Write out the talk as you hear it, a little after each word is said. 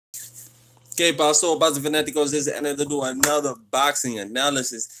Que pasó, boxing fanaticos? This is Anna to do another boxing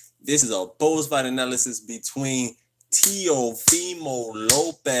analysis. This is a post-fight analysis between Teofemo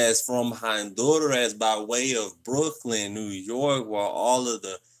Lopez from Honduras by way of Brooklyn, New York, where all of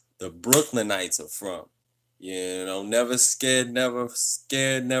the Brooklynites are from. You know, never scared, never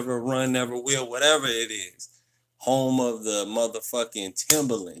run, never will, whatever it is. Home of the motherfucking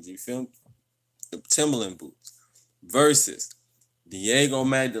Timberlands, you feel me? The Timberland boots. Versus Diego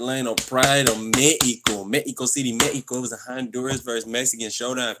Magdaleno, Pride of Mexico, Mexico City, Mexico. It was a Honduras versus Mexican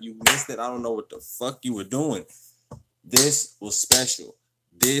showdown. If you missed it, I don't know what the fuck you were doing. This was special.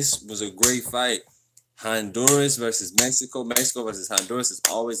 This was a great fight. Honduras versus Mexico. Mexico versus Honduras is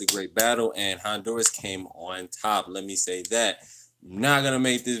always a great battle, and Honduras came on top. Let me say that. I'm not going to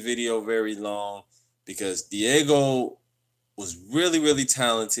make this video very long because Diego was really, really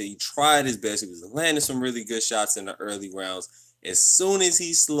talented. He tried his best. He was landing some really good shots in the early rounds. As soon as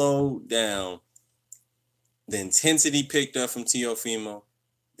he slowed down, the intensity picked up from Teofemo,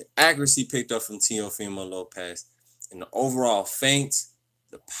 the accuracy picked up from Teofemo Lopez, and the overall feint,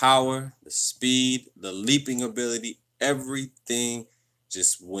 the power, the speed, the leaping ability, everything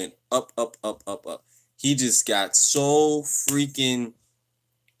just went up, up, up, up, up. He just got so freaking,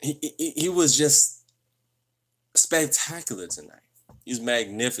 he was just spectacular tonight. He was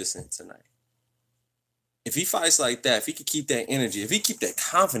magnificent tonight. If he fights like that, if he could keep that energy, if he keep that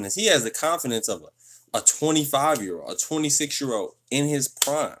confidence, he has the confidence of a 25-year-old, a 26-year-old in his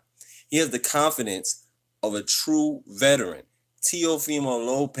prime. He has the confidence of a true veteran. Teofemo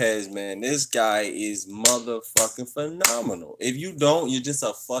Lopez, man, this guy is motherfucking phenomenal. If you don't, you're just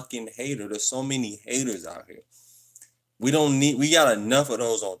a fucking hater. There's so many haters out here. We got enough of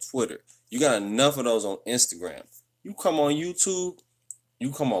those on Twitter. You got enough of those on Instagram. You come on YouTube, you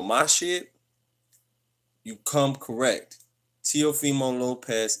come on my shit, you come correct. Teofemo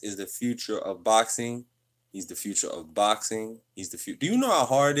Lopez is the future of boxing. He's the future of boxing. He's the future. Do you know how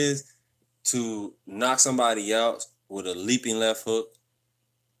hard it is to knock somebody out with a leaping left hook?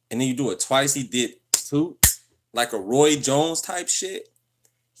 And then you do it twice. He did two, like a Roy Jones type shit.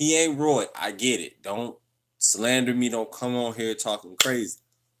 He ain't Roy. I get it. Don't slander me. Don't come on here talking crazy.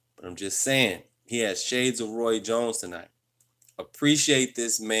 But I'm just saying, he has shades of Roy Jones tonight. Appreciate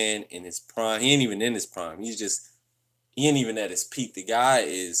this man in his prime. He ain't even in his prime. He ain't even at his peak. The guy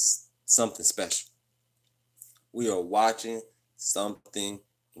is something special. We are watching something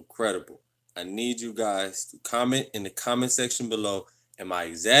incredible. I need you guys to comment in the comment section below. Am I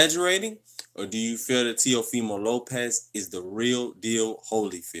exaggerating? Or do you feel that Teofemo Lopez is the real deal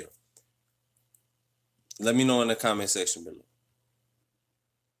Holyfield? Let me know in the comment section below.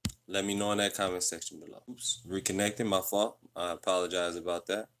 Let me know in that comment section below. Oops, reconnecting, my fault. I apologize about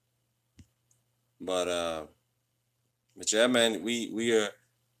that. But yeah, man,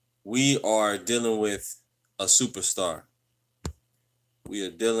 we are dealing with a superstar. We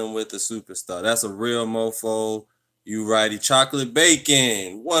are dealing with a superstar. That's a real mofo. You righty. Chocolate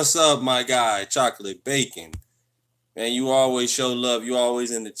Bacon. What's up, my guy? Chocolate Bacon. Man, you always show love. You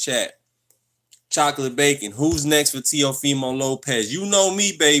always in the chat. Chocolate Bacon. Who's next for Teofemo Lopez? You know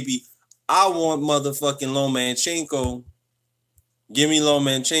me, baby. I want motherfucking Lomachenko. Give me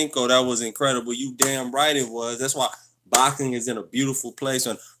Lomachenko. That was incredible. You damn right it was. That's why boxing is in a beautiful place.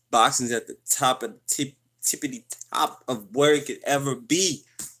 And boxing's at the top of the tippity top of where it could ever be.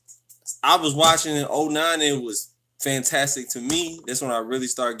 I was watching in 09. It was fantastic to me. That's when I really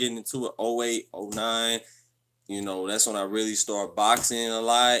started getting into it. 08, 09. You know, that's when I really started boxing a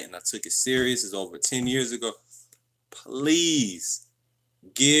lot, and I took it serious. It's over 10 years ago. Please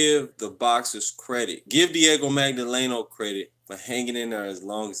give the boxers credit. Give Diego Magdaleno credit for hanging in there as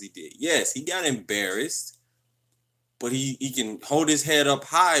long as he did. Yes, he got embarrassed, but he can hold his head up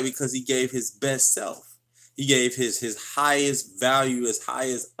high because he gave his best self. He gave his highest value, his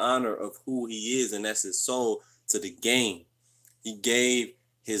highest honor of who he is, and that's his soul to the game. He gave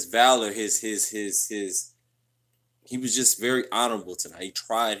his valor, he was just very honorable tonight. He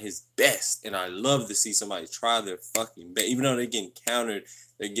tried his best, and I love to see somebody try their fucking best. Even though they're getting countered,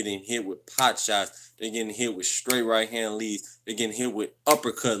 they're getting hit with pot shots, they're getting hit with straight right-hand leads, they're getting hit with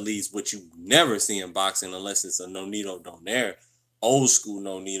uppercut leads, which you never see in boxing unless it's a no-nito donaire. Old school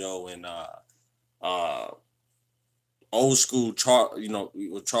no-nito and old school,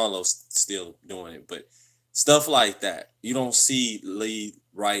 Charlo's still doing it, but stuff like that. You don't see lead,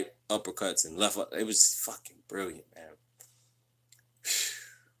 right, uppercuts, and left. It was fucking brilliant, man.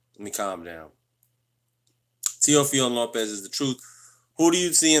 Let me calm down. Teofemo Lopez is the truth. Who do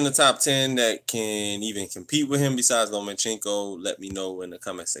you see in the top 10 that can even compete with him besides Lomachenko? Let me know in the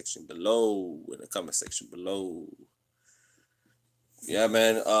comment section below. Yeah,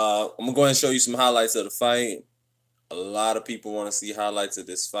 man. I'm gonna go ahead and show you some highlights of the fight. A lot of people want to see highlights of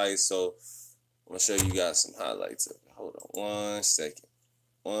this fight, so I'm gonna show you guys some highlights of it. Hold on 1 second.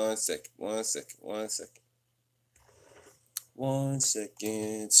 1 second. 1 second. 1 second. 1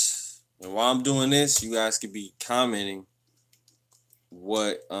 second. And while I'm doing this, you guys could be commenting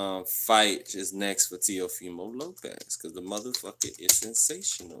what fight is next for Teofemo Lopez, because the motherfucker is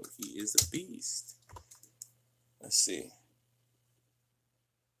sensational. He is a beast. Let's see.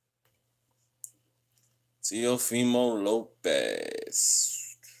 Teofemo Lopez.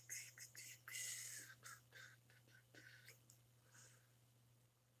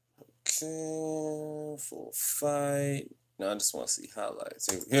 Okay, full fight. Now I just want to see highlights.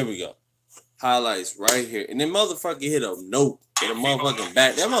 Here we go. Highlights right here. And then motherfucker hit a note in a motherfucking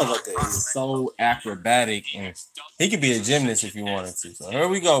back. That motherfucker is so acrobatic, and he could be a gymnast if he wanted to. So here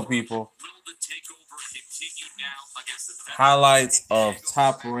we go, people. Highlights of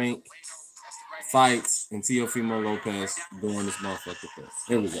top rank fights and Teofemo Lopez doing this motherfucker thing.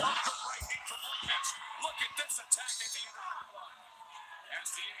 Here we go.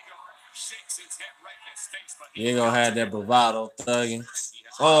 Diego had that bravado thugging.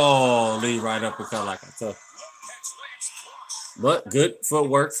 Oh, lead right up and cut like a tough. But good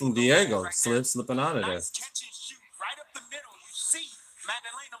footwork from Diego. Slipping out of there.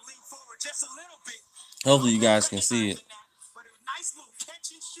 Hopefully you guys can see it.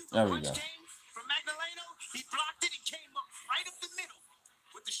 There we go. From Magdaleno, he blocked it and came up right up the middle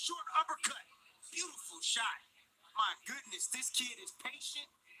with the short uppercut. Beautiful shot. My goodness, this kid is patient.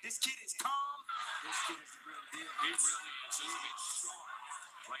 This kid is calm. This kid is the real deal. He really is. He's strong.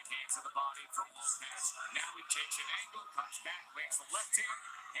 Right hand to the body from Lopez. Now he takes an angle, comes back, makes the left hand,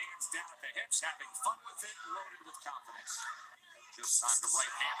 hands down at the hips, having fun with it, loaded with confidence. Just on the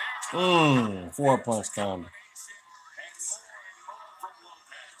right hand there. 4-punch combo.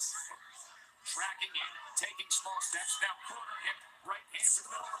 Tracking in, taking small steps, now corner hip, right hand to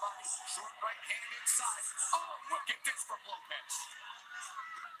the middle of the body, short right hand inside. Oh, look at this from Lopez.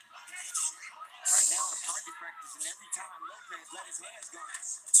 Right now, it's target practice, and every time Lopez let his hands go,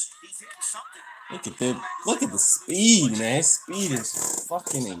 he's hitting something. Look at the speed, man. Speed is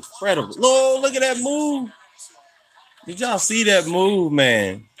fucking incredible. Oh, look at that move. Did y'all see that move,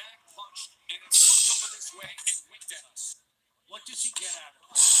 man?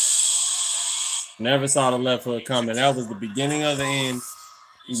 Never saw the left hook coming. That was the beginning of the end.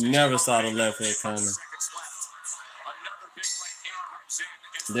 You never saw the left hook coming.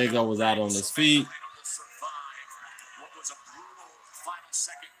 Diego was out on his feet.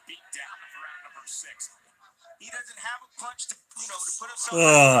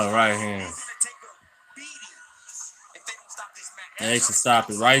 Oh, right hand. They should stop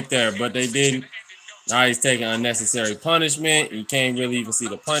it right there, but they didn't. Now he's taking unnecessary punishment. You can't really even see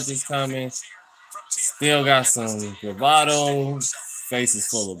the punches coming. Still got some bravado. Face is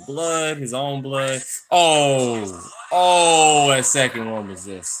full of blood, his own blood. Oh, that second one was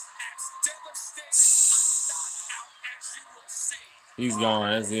this. He's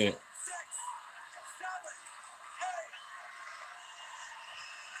gone. That's it.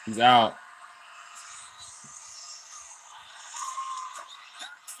 He's out.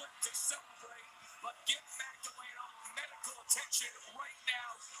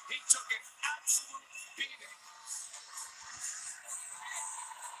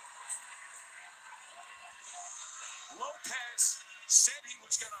 Lopez said he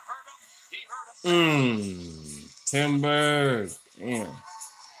was going to hurt him. He hurt him. Timber. Damn.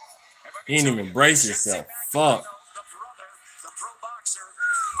 He didn't even brace himself. Fuck. The pro boxer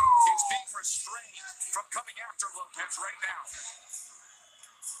is being restrained from coming after Lopez right now.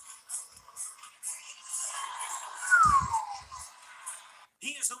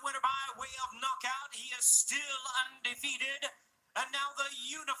 He is the winner by way of knockout. He is still undefeated. And now the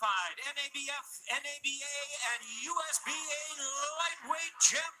unified NABF, NABA, and USBA lightweight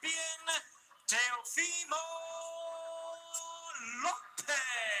champion, Teofemo Lopez.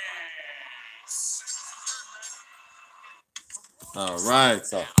 All right,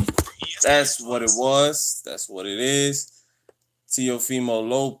 so that's what it was. That's what it is. Teofemo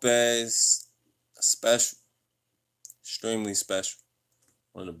Lopez, special, extremely special.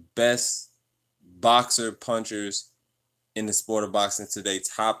 One of the best boxer punchers in the sport of boxing today.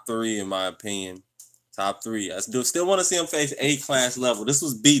 Top 3, in my opinion. Top 3. I still want to see him face A-class level. This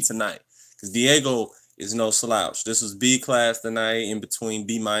was B tonight, because Diego is no slouch. This was B class tonight, in between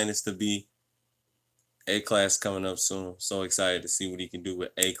B- to B. A-class coming up soon. So excited to see what he can do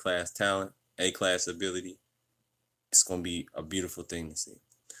with A-class talent, A-class ability. It's going to be a beautiful thing to see.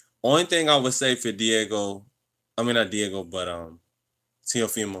 Only thing I would say for Diego, I mean, not Diego, but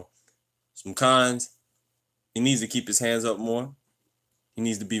Teofemo. Some cons. He needs to keep his hands up more. He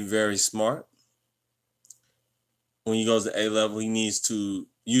needs to be very smart. When he goes to A level, he needs to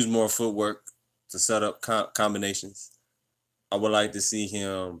use more footwork to set up combinations. I would like to see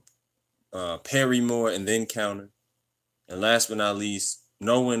him parry more and then counter. And last but not least,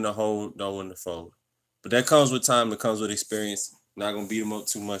 know when to hold, know when to fold. But that comes with time. That comes with experience. Not going to beat him up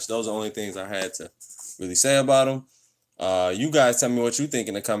too much. Those are the only things I had to really say about him. You guys tell me what you think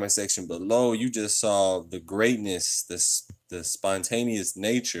in the comment section below. You just saw the greatness, the spontaneous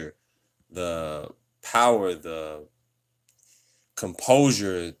nature, the power, the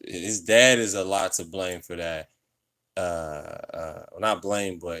composure. His dad is a lot to blame for that. Not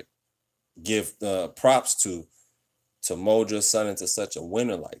blame, but give props to mold your son into such a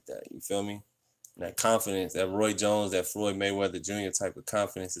winner like that. You feel me? And that confidence, that Roy Jones, that Floyd Mayweather Jr. type of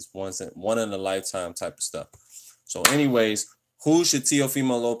confidence is one in a lifetime type of stuff. So anyways, who should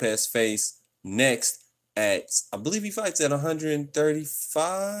Teofemo Lopez face next at, I believe he fights at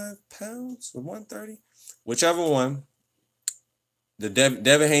 135 pounds or 130? Whichever one. The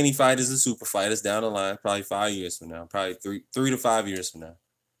Devin Haney fight is a super fight. It's down the line, probably 5 years from now, probably three to 5 years from now.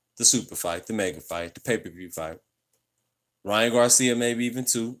 The super fight, the mega fight, the pay-per-view fight. Ryan Garcia maybe even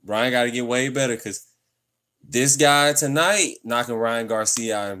 2. Ryan got to get way better because this guy tonight knocking Ryan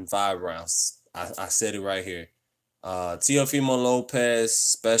Garcia out in 5 rounds. I said it right here. Teofemo Lopez,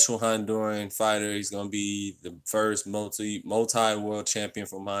 special Honduran fighter. He's going to be the first multi-world champion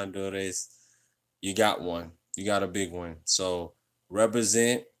from Honduras. You got one. You got a big one. So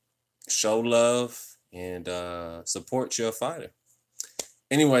represent, show love, and support your fighter.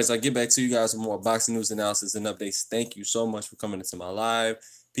 Anyways, I'll get back to you guys with more boxing news analysis and updates. Thank you so much for coming into my live.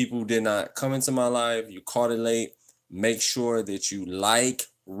 People who did not come into my live, you caught it late. Make sure that you like,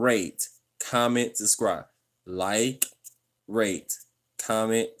 rate, comment, subscribe. Like, rate,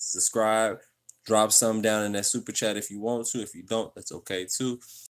 comment, subscribe. Drop some down in that super chat if you want to. If you don't, that's okay too.